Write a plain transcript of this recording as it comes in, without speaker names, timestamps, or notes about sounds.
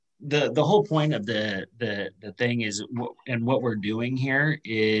the whole point of the thing is, and what we're doing here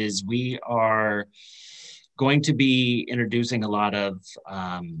is we are going to be introducing a lot of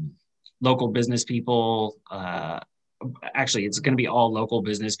local business people. Actually, it's going to be all local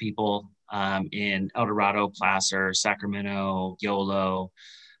business people in El Dorado, Placer, Sacramento, Yolo.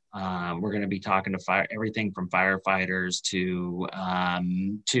 We're going to be talking to everything from firefighters to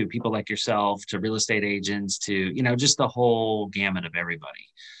people like yourself, to real estate agents, to just the whole gamut of everybody.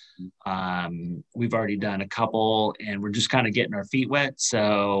 We've already done a couple, and we're just kind of getting our feet wet.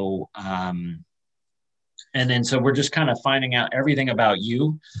 So, so we're just kind of finding out everything about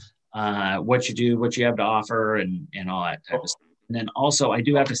you, what you do, what you have to offer, and all that type of stuff. And then also, I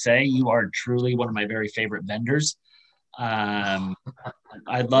do have to say, you are truly one of my very favorite vendors. I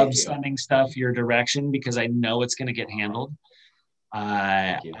love sending stuff your direction because I know it's going to get handled.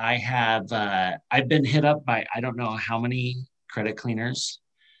 I've been hit up by, I don't know how many credit cleaners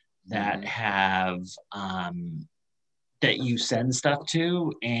that have, that you send stuff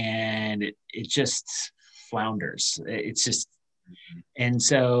to, and it just flounders. It's just, and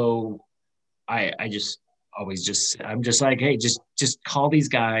so I just always I'm just like, hey, just call these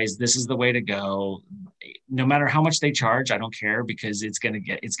guys. This is the way to go. No matter how much they charge, I don't care, because it's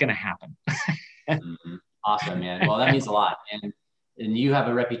gonna happen. Awesome, man. Well, that means a lot. And you have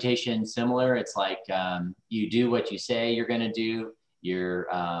a reputation similar. It's like you do what you say you're gonna do.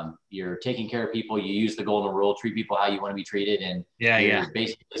 You're taking care of people. You use the golden rule: treat people how you want to be treated, and you're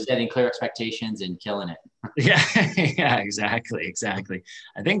basically setting clear expectations and killing it. Yeah, exactly.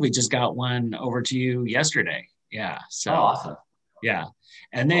 I think we just got one over to you yesterday. Yeah. So awesome. Yeah.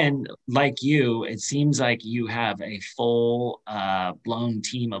 And then, like you, it seems like you have a full blown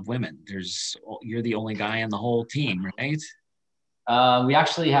team of women. You're the only guy on the whole team, right? We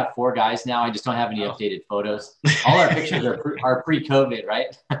actually have 4 guys now. I just don't have any updated photos. All our pictures are pre-COVID,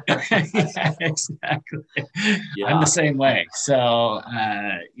 right? Yeah, exactly. Yeah. I'm the same way. So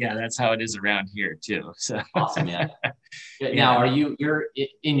that's how it is around here too. So awesome, man. Now, you're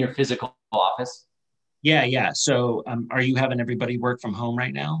in your physical office? Yeah. So are you having everybody work from home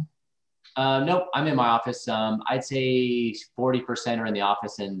right now? Nope, I'm in my office. I'd say 40% are in the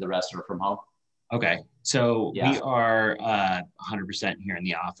office and the rest are from home. Okay. So we are 100% here in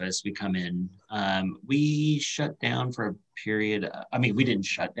the office. We come in, we shut down for a period. We didn't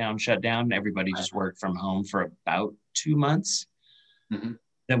shut down. Everybody just worked from home for about 2 months. Mm-hmm.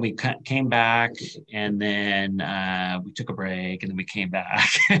 Then we came back, and then we took a break, and then we came back.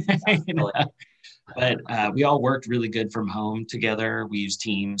 But we all worked really good from home together. We use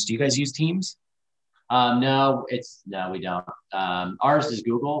Teams. Do you guys use Teams? No, we don't. Ours is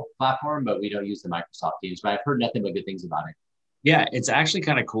Google platform, but we don't use the Microsoft Teams. But I've heard nothing but good things about it. Yeah, it's actually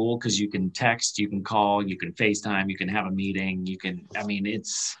kind of cool because you can text, you can call, you can FaceTime, you can have a meeting.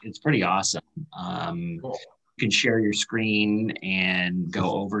 It's pretty awesome. Cool. You can share your screen and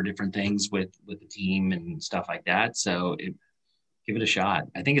go over different things with the team and stuff like that. So give it a shot.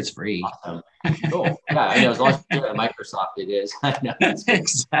 I think it's free. Awesome. Cool. Yeah, I know. As long as you're at Microsoft, it is. I know.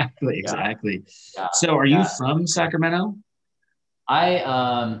 Exactly. Yeah. So are you from Sacramento?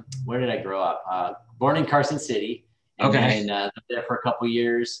 Where did I grow up? Born in Carson City. And then lived there for a couple of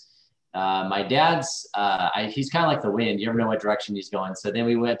years. My dad's, he's kind of like the wind. You never know what direction he's going. So then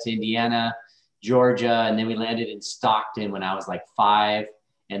we went to Indiana, Georgia, and then we landed in Stockton when I was like 5.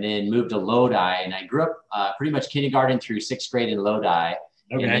 And then moved to Lodi. And I grew up pretty much kindergarten through 6th grade in Lodi.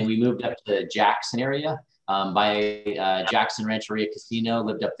 Okay. And then we moved up to Jackson area by Jackson Rancheria Casino,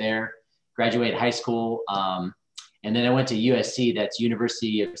 lived up there, graduated high school. And then I went to USC, that's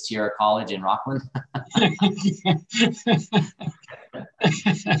University of Sierra College in Rockland.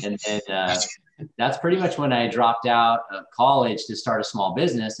 And then that's pretty much when I dropped out of college to start a small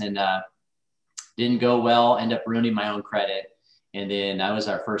business, and didn't go well, ended up ruining my own credit. And then I was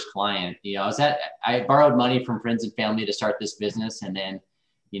our first client. I borrowed money from friends and family to start this business. And then,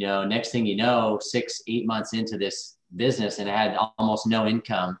 next thing you know, 6-8 months into this business, and I had almost no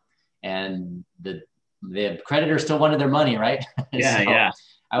income. And the creditor still wanted their money, right? Yeah.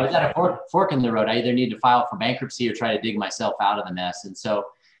 I was at a fork in the road. I either need to file for bankruptcy or try to dig myself out of the mess. And so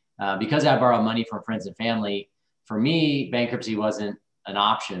because I borrowed money from friends and family, for me, bankruptcy wasn't an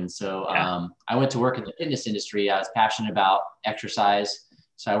option. So I went to work in the fitness industry. I was passionate about exercise.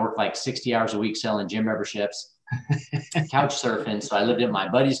 So I worked like 60 hours a week selling gym memberships, couch surfing. So I lived at my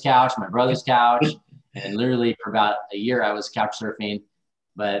buddy's couch, my brother's couch, and literally for about a year I was couch surfing.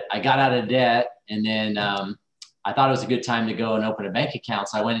 But I got out of debt, and then I thought it was a good time to go and open a bank account.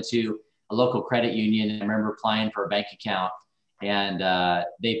 So I went into a local credit union, and I remember applying for a bank account. And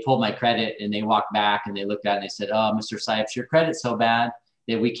they pulled my credit, and they walked back and they looked at it and they said, "Oh, Mr. Sipes, your credit's so bad.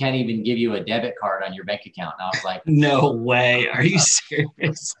 that we can't even give you a debit card on your bank account. And I was like, No way. Are you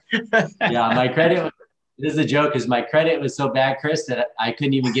serious? yeah, my credit, this is a joke because my credit was so bad, Chris, that I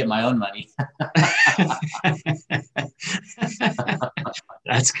couldn't even get my own money.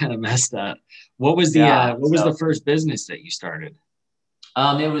 That's kind of messed up. What was the first business that you started?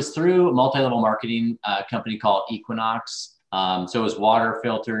 It was through a multi-level marketing company called Equinox. So it was water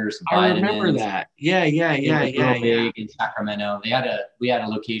filters, vitamins. I remember that. Yeah. Big in Sacramento. We had a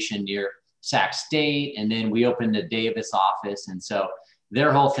location near Sac State, and then we opened a Davis office. And so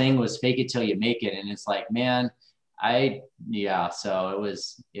their whole thing was fake it till you make it. And it's like, man, so it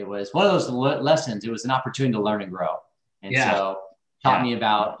was one of those lessons. It was an opportunity to learn and grow. And so taught me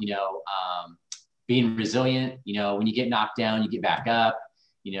about, being resilient. When you get knocked down, you get back up.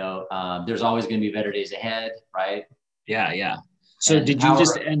 There's always going to be better days ahead, right? Yeah. So did you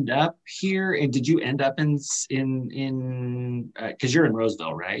just end up here, and did you end up in because you're in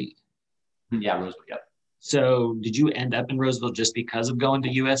Roseville, right? Yeah, Roseville. Yep. So did you end up in Roseville just because of going to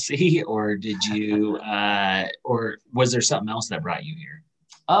USC, or did you, or was there something else that brought you here?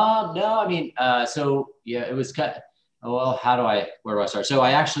 No, I mean, it was kind of, well, where do I start? So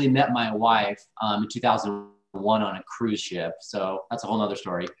I actually met my wife in 2001 on a cruise ship. So that's a whole nother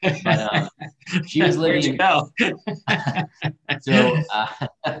story. But she was living. Where'd you go? So,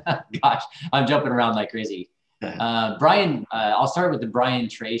 gosh, I'm jumping around like crazy. Brian, I'll start with the Brian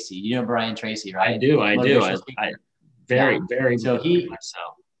Tracy. You know Brian Tracy, right? I do. I very. So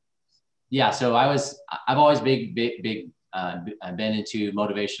myself. Yeah. So I've always been into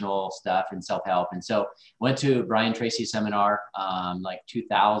motivational stuff and self-help. And so went to Brian Tracy seminar, like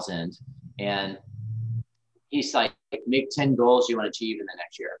 2000, and he's like, make 10 goals you want to achieve in the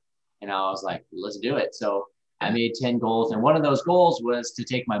next year. And I was like, let's do it. So I made 10 goals. And one of those goals was to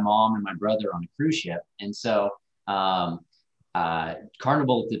take my mom and my brother on a cruise ship. And so Carnival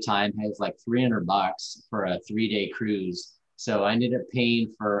at the time has like $300 for a 3-day cruise. So I ended up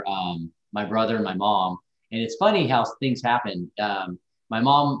paying for my brother and my mom. And it's funny how things happen. My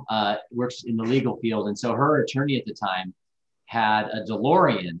mom works in the legal field. And so her attorney at the time had a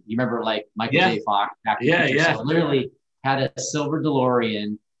DeLorean. You remember like Michael J. Fox? Yeah. So literally had a silver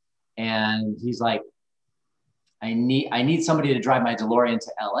DeLorean. And he's like, I need somebody to drive my DeLorean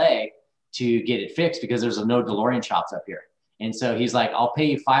to LA to get it fixed because there's no DeLorean shops up here. And so he's like, I'll pay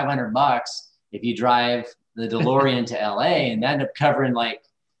you $500 if you drive the DeLorean to LA, and that ended up covering like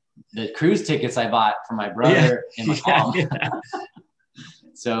the cruise tickets I bought for my brother and my mom.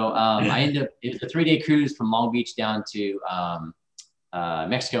 So I ended up, it was a 3-day cruise from Long Beach down to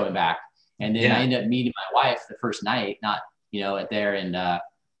Mexico and back. And then I ended up meeting my wife the first night, not, there, and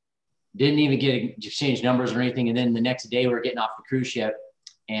didn't even get to exchange numbers or anything. And then the next day we were getting off the cruise ship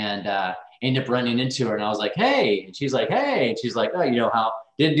and ended up running into her. And I was like, hey, and she's like, hey, and she's like, oh, how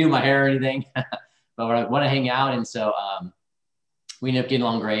didn't do my hair or anything, but I want to hang out. And so we ended up getting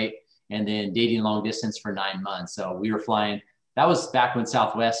along great, and then dating long distance for 9 months. So we were flying. That was back when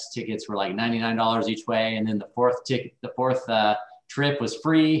Southwest tickets were like $99 each way. And then the fourth trip was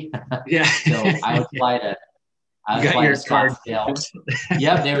free. Yeah. So I would fly to, Scottsdale.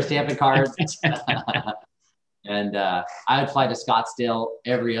 Yep, they were stamping cards. And I would fly to Scottsdale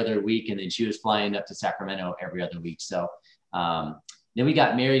every other week, and then she was flying up to Sacramento every other week. So then we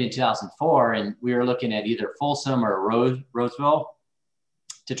got married in 2004, and we were looking at either Folsom or Roseville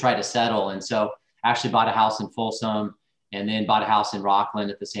to try to settle. And so I actually bought a house in Folsom, and then bought a house in Rockland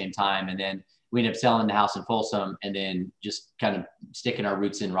at the same time. And then we ended up selling the house in Folsom, and then just kind of sticking our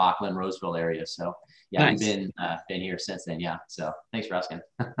roots in Rockland, Roseville area. So yeah, nice. We've been here since then. Yeah. So thanks for asking.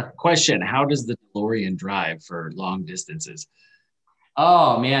 Question: how does the DeLorean drive for long distances?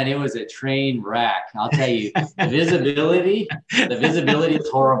 Oh man, it was a train wreck. I'll tell you, the visibility is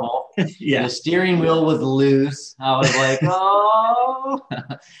horrible. Yeah. The steering wheel was loose. I was like, oh,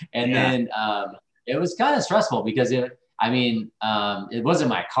 and then it was kind of stressful because it wasn't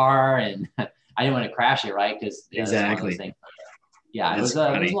my car, and I didn't want to crash it, right? Because exactly. Yeah, it was a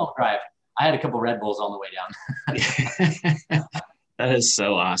long drive. I had a couple Red Bulls on the way down. That is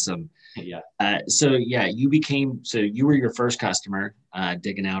so awesome. Yeah. So you were your first customer,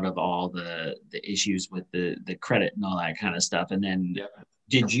 digging out of all the issues with the credit and all that kind of stuff. And then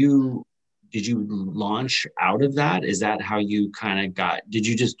did you launch out of that? Is that how you kind of did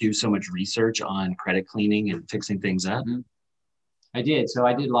you just do so much research on credit cleaning and fixing things up? Mm-hmm. I did. So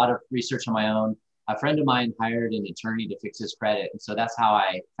I did a lot of research on my own. A friend of mine hired an attorney to fix his credit. And so that's how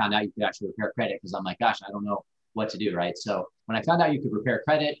I found out you could actually repair credit, because I'm like, gosh, I don't know what to do, right? So when I found out you could repair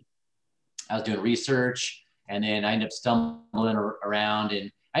credit, I was doing research, and then I ended up stumbling around,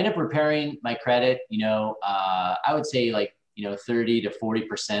 and I ended up repairing my credit, I would say like, 30 to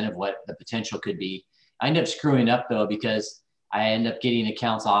 40% of what the potential could be. I ended up screwing up though, because I ended up getting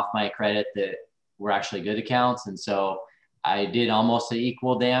accounts off my credit that were actually good accounts. And so I did almost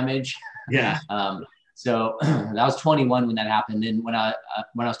equal damage. Yeah. So that was 21 when that happened. And when I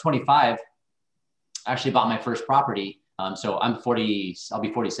was 25, I actually bought my first property. So I'm 40, I'll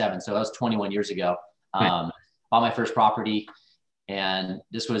be 47. So that was 21 years ago. Bought my first property, and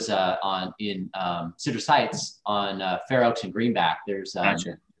this was in Citrus Heights on Fair Oaks and Greenback. There's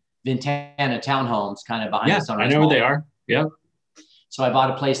Gotcha. Ventana townhomes kind of behind the Sunrise I know Mall. where they are. Yep. So I bought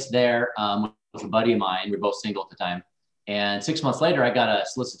a place there with a buddy of mine. We were both single at the time. And 6 months later, I got a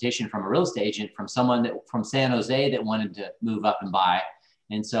solicitation from a real estate agent from someone from San Jose that wanted to move up and buy.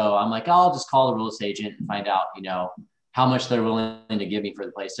 And so I'm like, I'll just call the real estate agent and find out, how much they're willing to give me for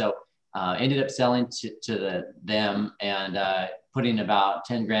the place. So ended up selling to them and putting about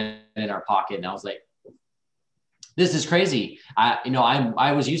 10 grand in our pocket. And I was like, this is crazy.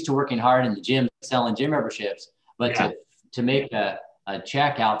 I was used to working hard in the gym, selling gym memberships, but to make a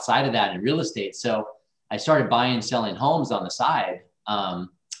check outside of that in real estate. So I started buying and selling homes on the side.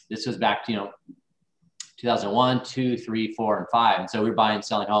 This was back, 2001, 2, 3, 4, and 5. And so we were buying and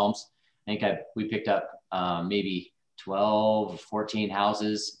selling homes. I think we picked up maybe 12, 14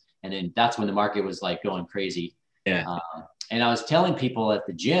 houses. And then that's when the market was like going crazy. Yeah. And I was telling people at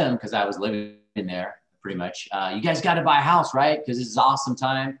the gym, because I was living in there pretty much, you guys got to buy a house, right? Because this is an awesome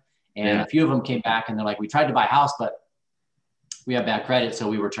time. And a few of them came back and they're like, we tried to buy a house, but we have bad credit. So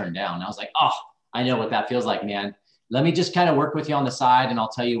we were turned down. And I was like, oh, I know what that feels like, man. Let me just kind of work with you on the side and I'll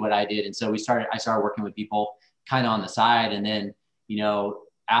tell you what I did. And so I started working with people kind of on the side. And then,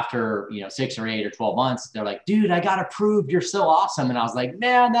 after, 6 or 8 or 12 months, they're like, dude, I got approved. You're so awesome. And I was like,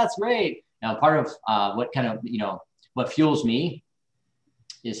 man, that's great. Now, part of what kind of, what fuels me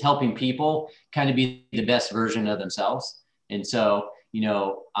is helping people kind of be the best version of themselves. And so,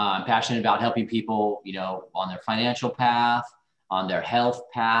 I'm passionate about helping people, on their financial path, on their health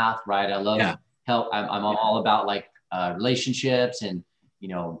path, right? I love help. I'm all about relationships and,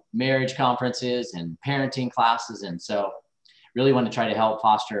 marriage conferences and parenting classes. And so really want to try to help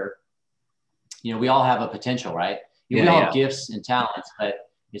foster, we all have a potential, right? We all have gifts and talents, but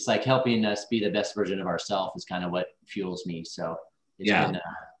it's like helping us be the best version of ourselves is kind of what fuels me. So it's been,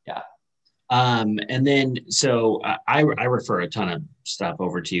 and then, so I refer a ton of stuff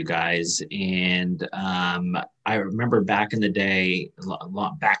over to you guys. And I remember back in the day, a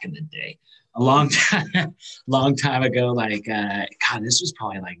long time ago, God, this was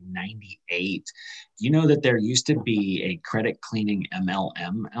probably like 98. Do you know that there used to be a credit cleaning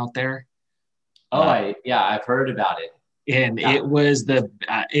MLM out there? Oh, I've heard about it. And it was the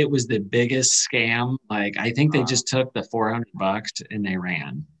biggest scam. Like, I think they just took the $400 and they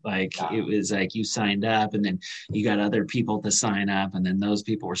ran. It was like you signed up and then you got other people to sign up. And then those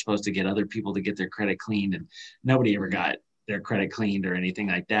people were supposed to get other people to get their credit cleaned. And nobody ever got their credit cleaned or anything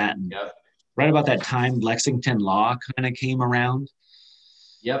like that. And right about that time, Lexington Law kind of came around.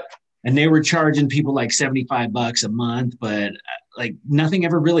 Yep. And they were charging people like $75 a month, but like nothing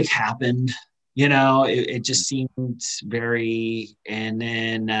ever really happened. It just seemed very, and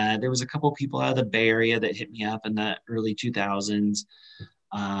then there was a couple of people out of the Bay Area that hit me up in the early 2000s.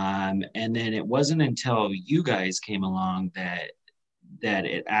 And then it wasn't until you guys came along that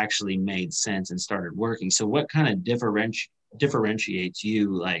it actually made sense and started working. So what kind of differentiates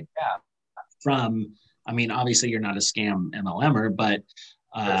you from, obviously you're not a scam MLMer, but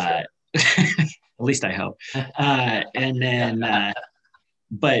at least I hope. And then,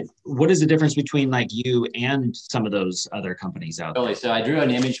 but what is the difference between you and some of those other companies out there? So I drew an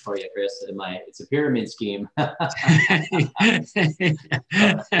image for you, Chris. It's a pyramid scheme.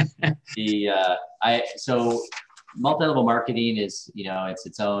 So multi-level marketing is, it's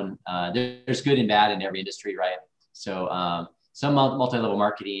its own. There's good and bad in every industry, right? So some multi-level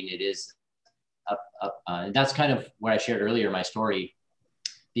marketing, it is and that's kind of what I shared earlier, my story.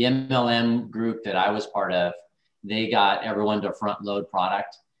 The MLM group that I was part of, they got everyone to front load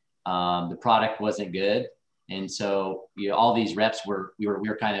product. The product wasn't good. And so, all these reps we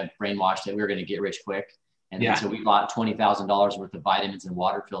were kind of brainwashed that we were going to get rich quick. And so we bought $20,000 worth of vitamins and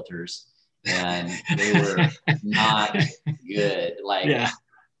water filters, and they were not good.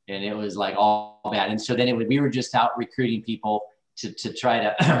 And it was all bad. And so then we were just out recruiting people to try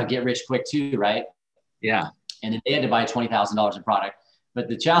to get rich quick too. Right. Yeah. And then they had to buy $20,000 in product. But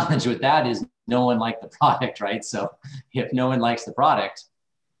the challenge with that is no one liked the product, right? So if no one likes the product,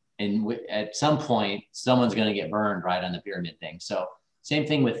 and at some point, someone's going to get burned, right, on the pyramid thing. So same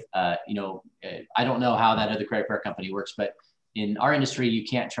thing with, I don't know how that other credit card company works, but in our industry, you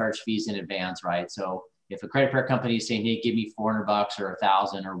can't charge fees in advance, right? So if a credit repair company is saying, hey, give me $400 or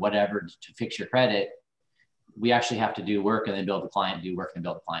 $1,000 or whatever to fix your credit, we actually have to do work and then build the client, do work and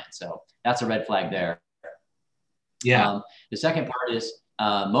build the client. So that's a red flag there. Yeah. The second part is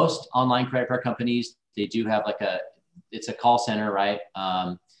most online credit card companies, they do have like it's a call center, right?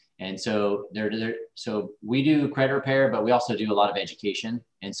 And so so we do credit repair, but we also do a lot of education.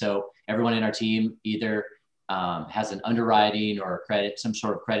 And so everyone in our team either has an underwriting or some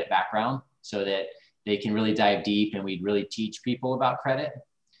sort of credit background so that they can really dive deep and we really teach people about credit.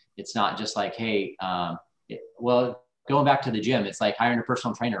 It's not just like, hey, well, going back to the gym, it's like hiring a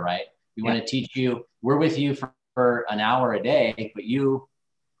personal trainer, right? We want to teach you, we're with you for an hour a day, but we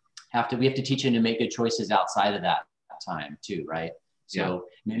have to teach you to make good choices outside of that time too, right? So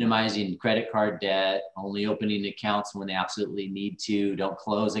minimizing credit card debt, only opening accounts when they absolutely need to, don't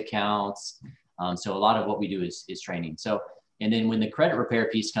close accounts. So a lot of what we do is training. So, and then when the credit repair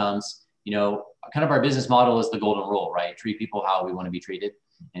piece comes, kind of our business model is the golden rule, right? Treat people how we want to be treated.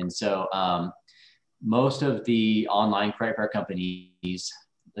 And so most of the online credit card companies,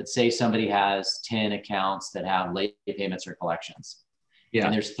 let's say somebody has 10 accounts that have late payments or collections. Yeah.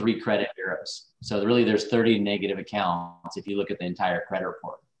 And there's 3 credit bureaus. So really there's 30 negative accounts if you look at the entire credit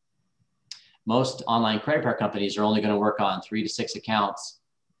report. Most online credit card companies are only going to work on 3 to 6 accounts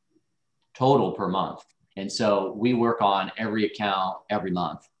total per month. And so we work on every account every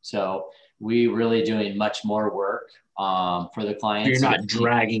month. So we really doing much more work for the clients. You're not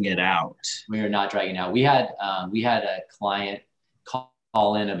dragging it out. We are not dragging it out. We had a client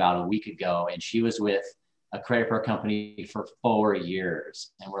call in about a week ago, and she was with a credit card company for 4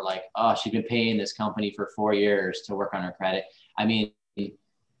 years. And we're like, oh, she's been paying this company for 4 years to work on her credit. I mean,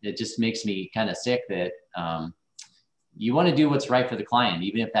 it just makes me kind of sick that you want to do what's right for the client,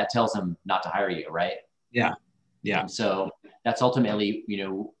 even if that tells them not to hire you, right? Yeah. Yeah. And so that's ultimately,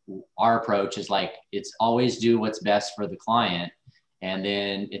 our approach is like, it's always do what's best for the client. And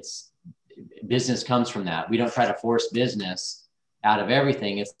then business comes from that. We don't try to force business out of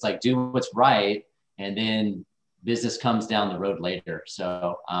everything. It's like, do what's right. And then business comes down the road later.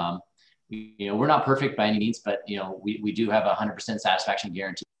 So, we're not perfect by any means, but, we do have a 100% satisfaction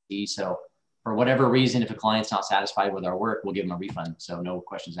guarantee. So for whatever reason, if a client's not satisfied with our work, we'll give them a refund. So no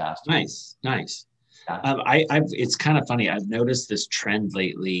questions asked. Nice. Yeah. It's kind of funny. I've noticed this trend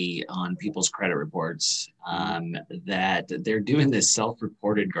lately on people's credit reports that they're doing this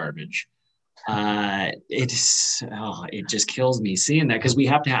self-reported garbage. It just kills me seeing that because we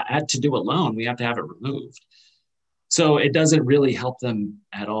have to do a loan. We have to have it removed. So it doesn't really help them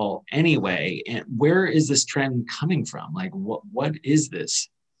at all anyway. And where is this trend coming from? Like, what is this?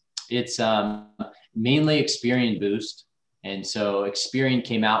 It's mainly Experian Boost. And so Experian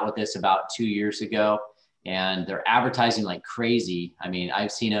came out with this about 2 years ago, and they're advertising like crazy. I mean,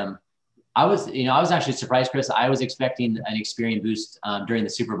 I've seen them. I was actually surprised, Chris. I was expecting an Experian Boost during the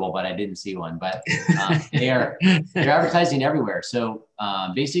Super Bowl, but I didn't see one. But they're advertising everywhere. So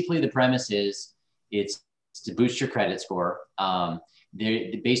basically, the premise is it's to boost your credit score.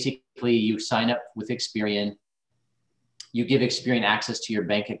 Basically, you sign up with Experian. You give Experian access to your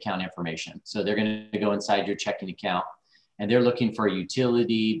bank account information. So they're going to go inside your checking account, and they're looking for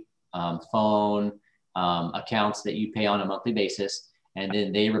utility, phone, accounts that you pay on a monthly basis. And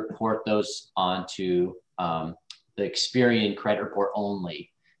then they report those onto the Experian credit report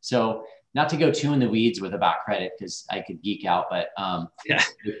only. So not to go too in the weeds about credit, because I could geek out, but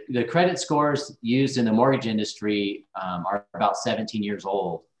the credit scores used in the mortgage industry are about 17 years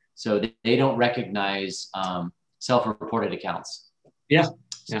old. So they don't recognize self-reported accounts. Yeah.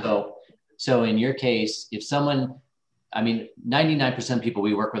 So in your case, if someone, 99% of people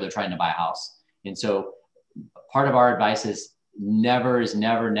we work with are trying to buy a house. And so part of our advice is never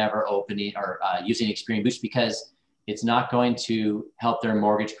opening or using Experian Boost, because it's not going to help their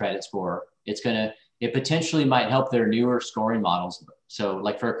mortgage credit score. It potentially might help their newer scoring models. So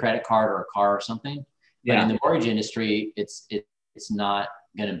like for a credit card or a car or something, but in the mortgage industry, it's not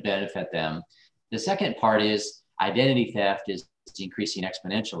going to benefit them. The second part is identity theft is increasing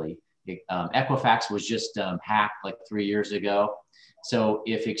exponentially. Equifax was just hacked like 3 years ago. So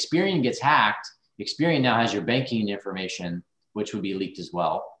if Experian gets hacked, Experian now has your banking information, which would be leaked as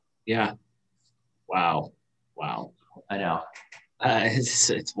well. Yeah. Wow. I know.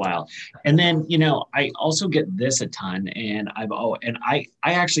 It's wild. And then, I also get this a ton, and I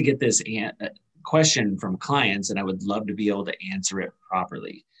actually get this question from clients, and I would love to be able to answer it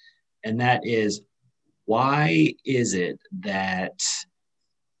properly. And that is, why is it that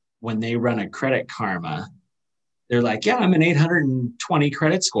when they run a Credit Karma, they're like, yeah, I'm an 820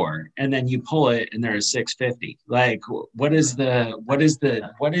 credit score. And then you pull it and they're a 650. Like, what is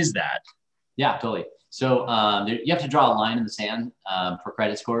that? Yeah, totally. So you have to draw a line in the sand for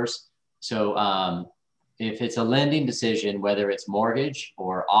credit scores. So if it's a lending decision, whether it's mortgage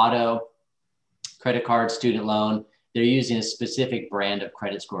or auto, credit card, student loan, they're using a specific brand of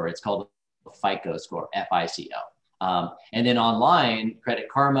credit score. It's called FICO score, FICO. And then online, Credit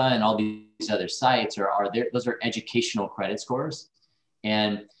Karma and all these other sites are there. Those are educational credit scores.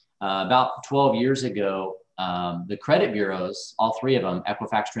 And about 12 years ago, the credit bureaus, all three of them,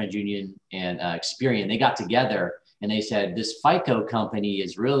 Equifax, TransUnion, and Experian, they got together and they said, this FICO company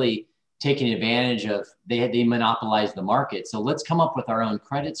is really taking advantage of, they monopolize the market. So let's come up with our own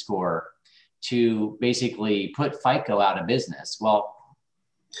credit score to basically put FICO out of business. Well,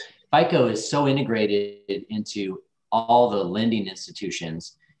 FICO is so integrated into all the lending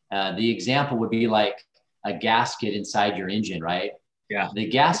institutions. The example would be like a gasket inside your engine, right? Yeah. The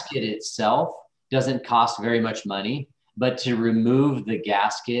gasket itself doesn't cost very much money, but to remove the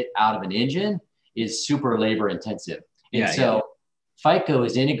gasket out of an engine is super labor intensive. And FICO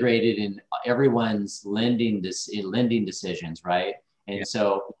is integrated in everyone's lending decisions, right? And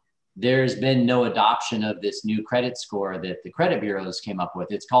so there's been no adoption of this new credit score that the credit bureaus came up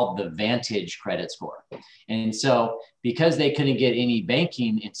with. It's called the Vantage credit score. And so because they couldn't get any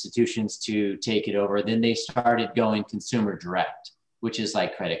banking institutions to take it over, then they started going consumer direct, which is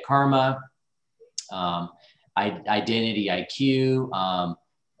like Credit Karma, Identity IQ,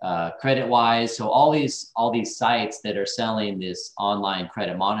 CreditWise. So all these sites that are selling this online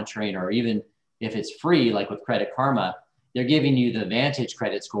credit monitoring, or even if it's free, like with Credit Karma, they're giving you the Vantage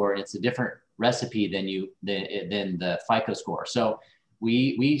credit score, and it's a different recipe than the FICO score. So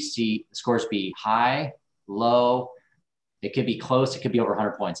we see scores be high, low. It could be close. It could be over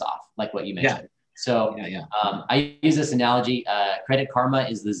 100 points off, like what you mentioned. So I use this analogy. Credit Karma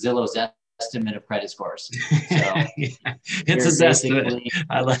is the Zillow's estimate of credit scores. So it's a Zestimate.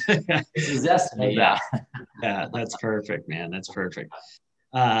 I love it. It's a Zestimate. Yeah. Yeah, that's perfect, man. That's perfect.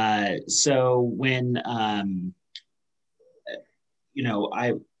 So when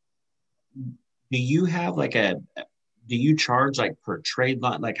do you have do you charge like per trade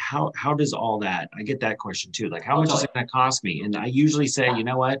line? Like how does all that, I get that question too. Like how much is it going to cost me? And I usually say, you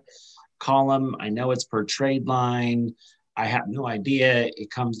know what, call them. I know it's per trade line. I have no idea.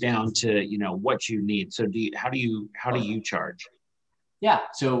 It comes down to, what you need. So how do you charge? Yeah.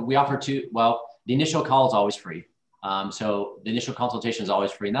 So we offer the initial call is always free. So the initial consultation is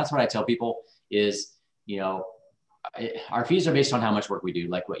always free. And that's what I tell people is, our fees are based on how much work we do,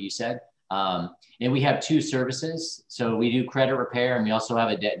 like what you said. And we have two services. So we do credit repair, and we also have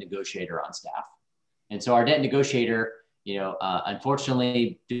a debt negotiator on staff. And so our debt negotiator,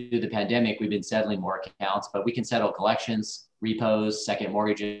 unfortunately, due to the pandemic, we've been settling more accounts, but we can settle collections, repos, second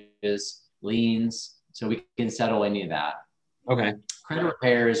mortgages, liens. So we can settle any of that. Okay. Credit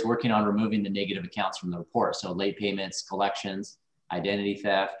repair is working on removing the negative accounts from the report. So late payments, collections, identity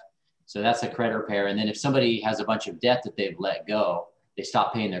theft. So that's a credit repair. And then if somebody has a bunch of debt that they've let go, they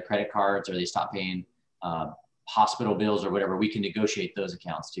stop paying their credit cards, or they stop paying hospital bills or whatever, we can negotiate those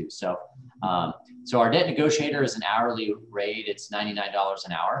accounts too. So, so our debt negotiator is an hourly rate. It's $99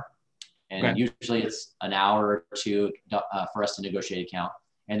 an hour. And usually it's an hour or two for us to negotiate account.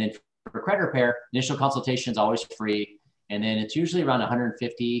 And then for credit repair, initial consultation is always free. And then it's usually around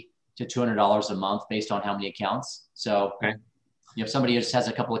 $150 to $200 a month based on how many accounts. So if somebody just has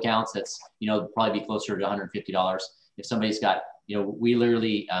a couple accounts, that's, probably be closer to $150. If somebody's got, we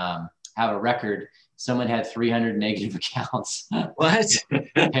literally have a record. Someone had 300 negative accounts. What?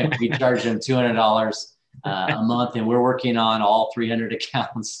 And we charge them $200 a month, and we're working on all 300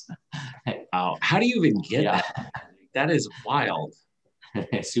 accounts. Wow. How do you even get that? That is wild.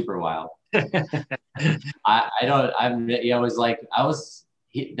 It's super wild. That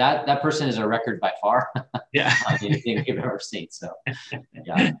person is a record by far. Yeah. Anything you've ever seen. So,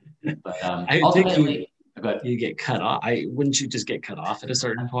 yeah. But ultimately, you get cut off. Wouldn't you just get cut off at a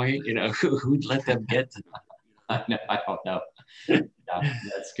certain point? Who'd let them get to I don't know. Yeah,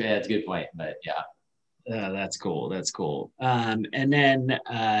 that's good. That's a good point. But yeah. That's cool. That's cool. And then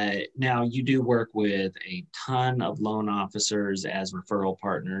now you do work with a ton of loan officers as referral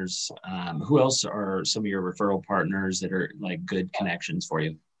partners. Who else are some of your referral partners that are like good connections for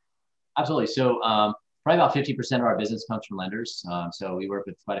you? Absolutely. So probably about 50% of our business comes from lenders. So we work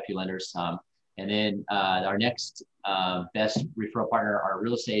with quite a few lenders. And then our next best referral partner are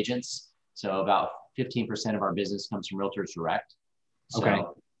real estate agents. So about 15% of our business comes from Realtors Direct.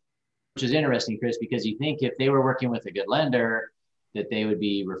 So, which is interesting, Chris, because you think if they were working with a good lender, that they would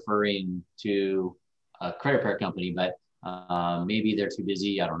be referring to a credit repair company, but maybe they're too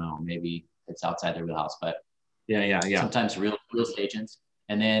busy. I don't know. Maybe it's outside their wheelhouse, but yeah. Sometimes real estate agents.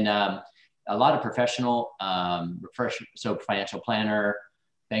 And then a lot of professional, so financial planner,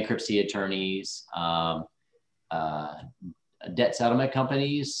 bankruptcy attorneys, debt settlement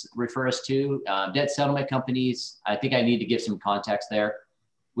companies refer us to. Debt settlement companies, I think I need to give some context there.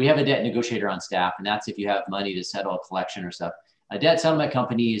 We have a debt negotiator on staff, and that's if you have money to settle a collection or stuff. A debt settlement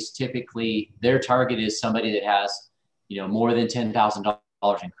company is typically, their target is somebody that has, more than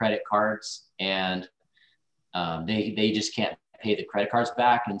 $10,000 in credit cards, and they just can't pay the credit cards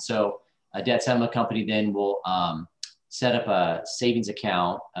back. And so a debt settlement company then will set up a savings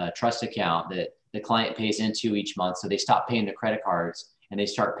account, a trust account that the client pays into each month. So they stop paying the credit cards and they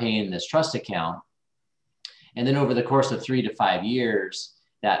start paying this trust account. And then over the course of 3 to 5 years,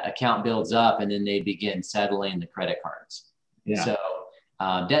 that account builds up and then they begin settling the credit cards. Yeah. So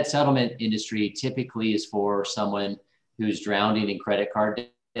debt settlement industry typically is for someone who's drowning in credit card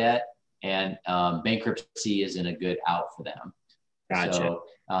debt, and bankruptcy isn't a good out for them. Gotcha. So,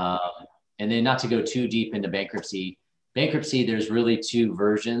 and then not to go too deep into bankruptcy, there's really 2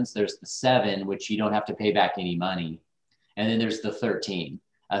 versions. There's the 7, which you don't have to pay back any money. And then there's the 13.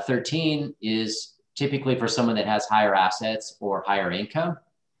 13 is typically for someone that has higher assets or higher income.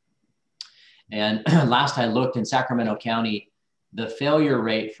 And last I looked in Sacramento County, the failure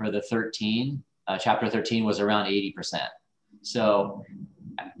rate for the 13, Chapter 13 was around 80%. So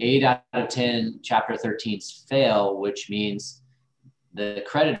 8 out of 10 Chapter 13s fail, which means the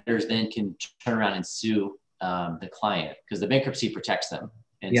creditors then can turn around and sue the client because the bankruptcy protects them.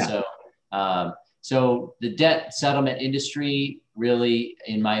 And so the debt settlement industry really,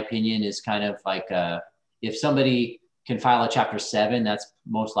 in my opinion, is kind of like if somebody can file a Chapter 7, that's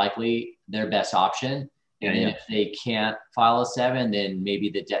most likely their best option. And then if they can't file a 7, then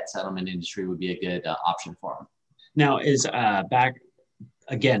maybe the debt settlement industry would be a good option for them. Now, is back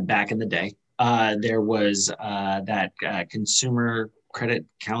in the day, there was that consumer credit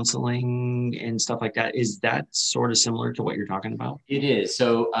counseling and stuff like that. Is that sort of similar to what you're talking about? It is.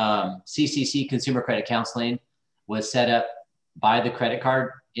 So CCC, Consumer Credit Counseling, was set up by the credit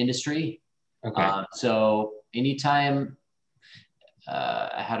card industry. Okay. So anytime,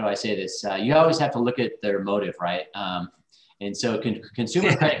 how do I say this? You always have to look at their motive, right? And so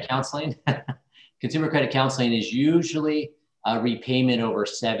consumer credit counseling, consumer credit counseling is usually a repayment over a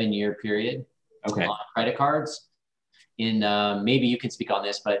 7-year period on credit cards. Maybe you can speak on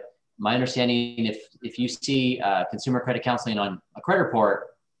this, but my understanding, if you see consumer credit counseling on a credit report,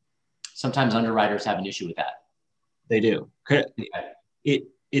 sometimes underwriters have an issue with that. They do.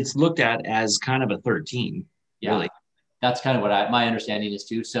 It's looked at as kind of a 13. Yeah, really. That's kind of what my understanding is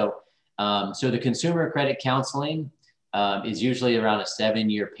too. So, so the consumer credit counseling is usually around a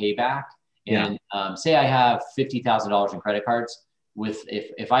 7-year payback. And say I have $50,000 in credit cards.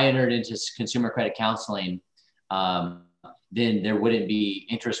 If I entered into consumer credit counseling, then there wouldn't be,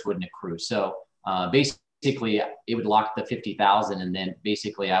 interest wouldn't accrue. So basically it would lock the 50,000 and then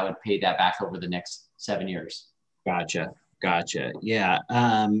basically I would pay that back over the next 7 years. Gotcha. Yeah.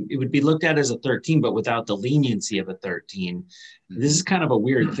 It would be looked at as a 13, but without the leniency of a 13. This is kind of a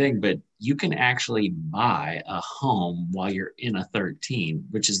weird thing, but you can actually buy a home while you're in a 13,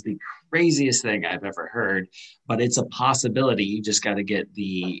 which is the craziest thing I've ever heard, but it's a possibility. You just got to get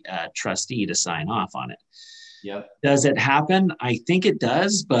the trustee to sign off on it. Yep. Does it happen? I think it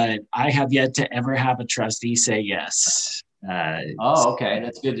does, but I have yet to ever have a trustee say yes. Okay.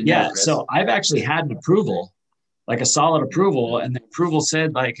 That's good to know. Yeah. Chris. So I've actually had an approval, like a solid approval, and the approval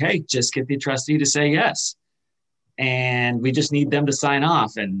said like, hey, just get the trustee to say yes. And we just need them to sign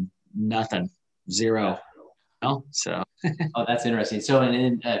off, and nothing, zero. So. Oh, that's interesting. So,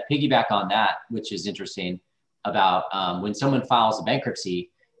 and piggyback on that, which is interesting about when someone files a bankruptcy,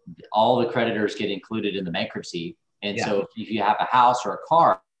 all the creditors get included in the bankruptcy. And so if you have a house or a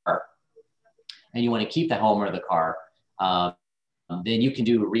car and you want to keep the home or the car, then you can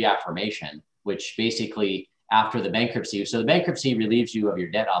do a reaffirmation, which basically after the bankruptcy, so the bankruptcy relieves you of your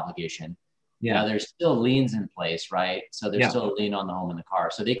debt obligation. Yeah. Now there's still liens in place, right? So there's still a lien on the home and the car,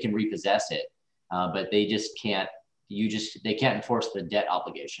 so they can repossess it, but they just can't. They can't enforce the debt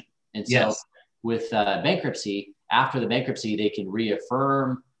obligation. And so with bankruptcy, after the bankruptcy, they can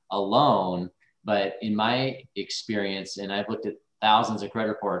reaffirm a loan. But in my experience, and I've looked at thousands of credit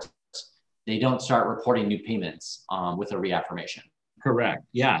reports, they don't start reporting new payments with a reaffirmation. Correct.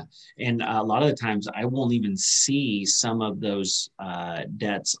 Yeah. And a lot of the times I won't even see some of those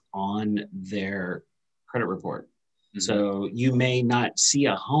debts on their credit report. Mm-hmm. So you may not see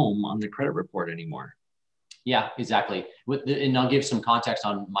a home on the credit report anymore. Yeah, exactly. And I'll give some context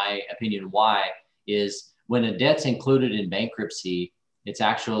on my opinion why is when a debt's included in bankruptcy, it's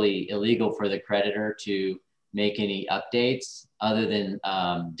actually illegal for the creditor to make any updates other than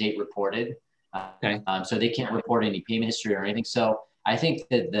date reported. Okay. So they can't report any payment history or anything. So I think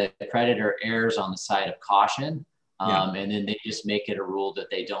that the creditor errs on the side of caution. And then they just make it a rule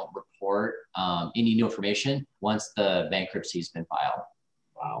that they don't report any new information once the bankruptcy's been filed.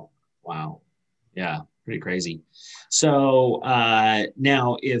 Wow. Wow. Yeah. Pretty crazy. So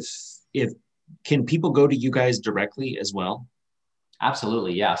now if can people go to you guys directly as well?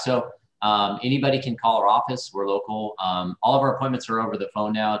 Absolutely. Yeah. So anybody can call our office. We're local. All of our appointments are over the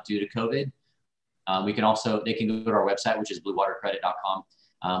phone now due to COVID. They can go to our website, which is bluewatercredit.com.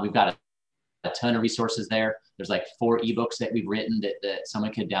 We've got a ton of resources there. There's like 4 ebooks that we've written that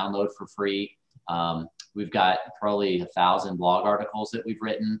someone can download for free. We've got probably 1,000 blog articles that we've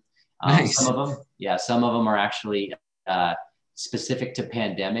written. Nice. Some of them are actually specific to the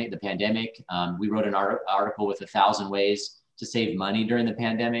pandemic. We wrote an article with 1,000 ways to save money during the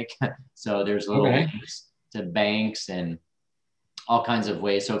pandemic. So there's little links to banks and all kinds of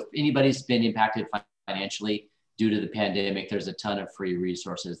ways. So if anybody's been impacted financially due to the pandemic, there's a ton of free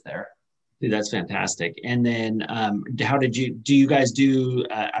resources there. Dude, that's fantastic. And then how do you guys do,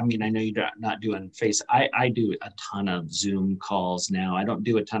 I mean, I know you're not doing I do a ton of Zoom calls now. I don't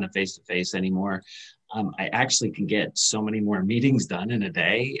do a ton of face-to-face anymore. I actually can get so many more meetings done in a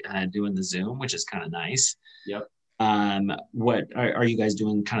day doing the Zoom, which is kind of nice. Yep. What are you guys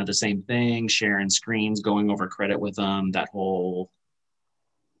doing? Kind of the same thing, sharing screens, going over credit with them, that whole.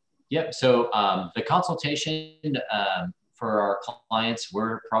 Yep. So the consultation for our clients,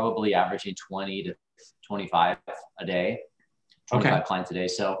 we're probably averaging 20 to 25 a day, 25 clients a day.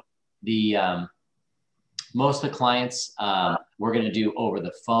 So the most of the clients we're going to do over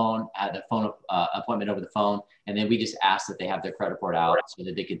the phone, at the phone appointment over the phone, and then we just ask that they have their credit report out so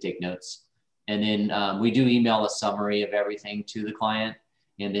that they can take notes. And then we do email a summary of everything to the client,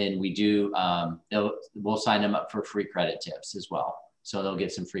 and then we do we'll sign them up for free credit tips as well. So they'll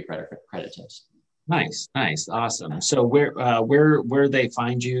get some free credit tips. Nice, awesome. So where they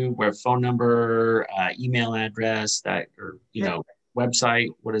find you? Where phone number, email address, website?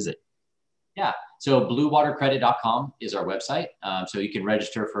 What is it? Yeah, so bluewatercredit.com is our website. So you can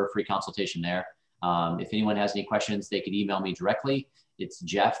register for a free consultation there. If anyone has any questions, they can email me directly. It's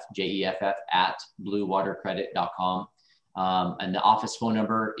Jeff, Jeff, at bluewatercredit.com. And the office phone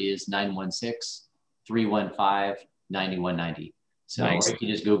number is 916-315-9190. So nice. Or you can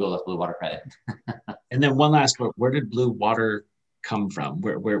just Google us, Blue Water Credit. And then one last one, where did Blue Water come from?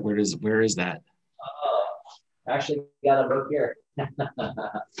 Where is that? Actually got a book here.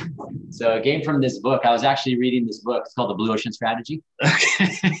 So it came from this book. I was actually reading this book. It's called The Blue Ocean Strategy.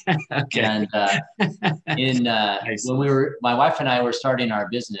 Okay. And nice. When my wife and I were starting our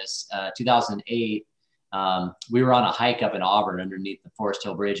business, 2008, we were on a hike up in Auburn underneath the Forest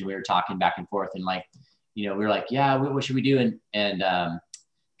Hill Bridge, and we were talking back and forth, and we were like, yeah, what should we do? And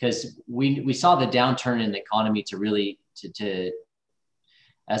because we saw the downturn in the economy to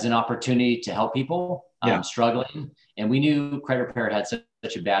as an opportunity to help people struggling. And we knew credit repair had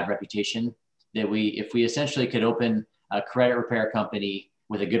such a bad reputation that if we essentially could open a credit repair company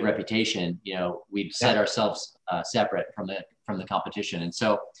with a good reputation, we'd set ourselves separate from the competition. And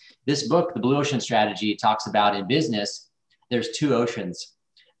so this book, The Blue Ocean Strategy, talks about in business, there's 2 oceans.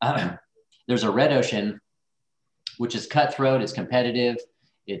 There's a red ocean, which is cutthroat, it's competitive,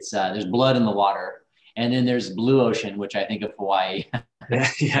 there's blood in the water. And then there's blue ocean, which I think of Hawaii.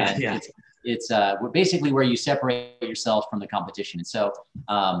 Yeah. It's basically where you separate yourself from the competition. And so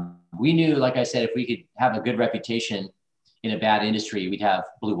we knew, like I said, if we could have a good reputation in a bad industry, we'd have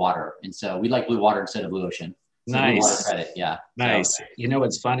blue water. And so we like blue water instead of blue ocean. So nice. Blue Water Credit, yeah. Nice. So,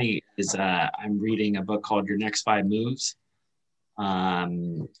 what's funny is I'm reading a book called Your Next 5 Moves.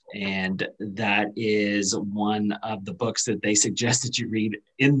 And that is one of the books that they suggested you read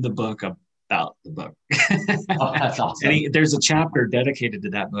in the book about the book. Oh, that's awesome. There's a chapter dedicated to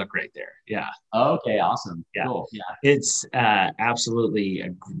that book right there. Yeah. Okay. Awesome. Yeah. Cool. Yeah. It's absolutely a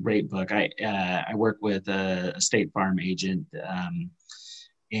great book. I work with a State Farm agent,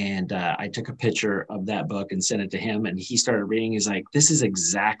 and I took a picture of that book and sent it to him, and he started reading. He's like, "This is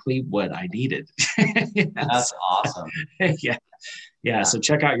exactly what I needed." That's awesome. Yeah. So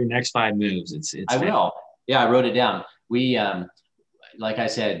check out Your Next 5 Moves. I will. Yeah, I wrote it down. We, like I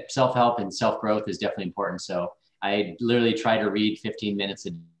said, self-help and self-growth is definitely important. So I literally try to read 15 minutes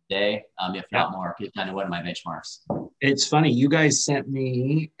a day, if not more. It's kind of one of my benchmarks. It's funny. You guys sent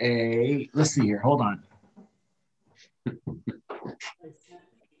me let's see here. Hold on.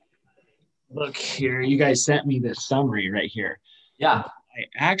 Look here. You guys sent me this summary right here. Yeah. I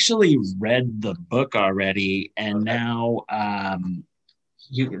actually read the book already, and now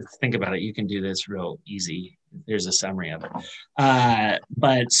you can think about it. You can do this real easy. There's a summary of it.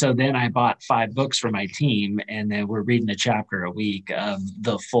 But so then I bought 5 books for my team, and then we're reading a chapter a week of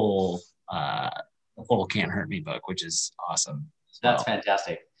the full Can't Hurt Me book, which is awesome. That's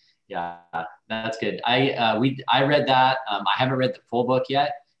fantastic. Yeah, that's good. I read that. I haven't read the full book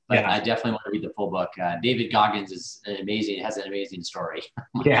yet, but I definitely want to read the full book. David Goggins is amazing. It has an amazing story.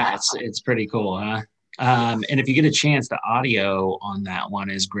 Yeah, it's pretty cool, huh? And if you get a chance, the audio on that one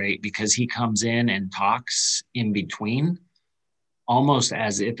is great because he comes in and talks in between, almost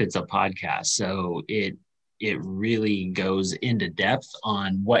as if it's a podcast. So it really goes into depth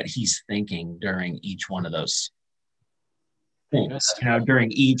on what he's thinking during each one of those things.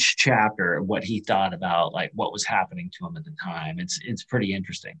 During each chapter, what he thought about, like what was happening to him at the time. It's pretty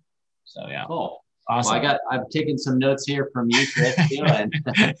interesting. So yeah. Cool. Awesome. Well, I've taken some notes here from you, Chris, too, and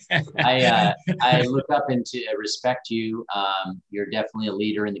I look up into respect you. You're definitely a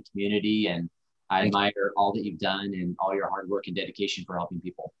leader in the community, and I admire all that you've done and all your hard work and dedication for helping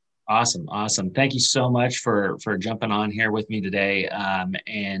people. Awesome. Thank you so much for jumping on here with me today.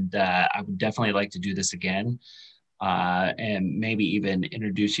 And I would definitely like to do this again. And maybe even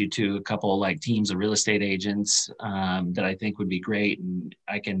introduce you to a couple like teams of real estate agents that I think would be great. And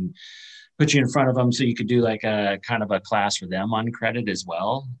I can put you in front of them so you could do like a kind of a class for them on credit as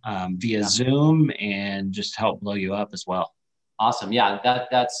well via Zoom, and just help blow you up as well. Awesome. Yeah,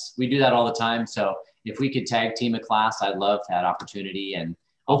 that's we do that all the time. So if we could tag team a class, I'd love that opportunity, and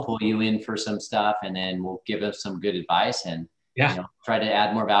I'll pull you in for some stuff, and then we'll give us some good advice and try to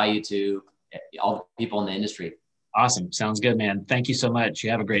add more value to all the people in the industry. Awesome. Sounds good, man. Thank you so much.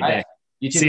 You have a great day. You too.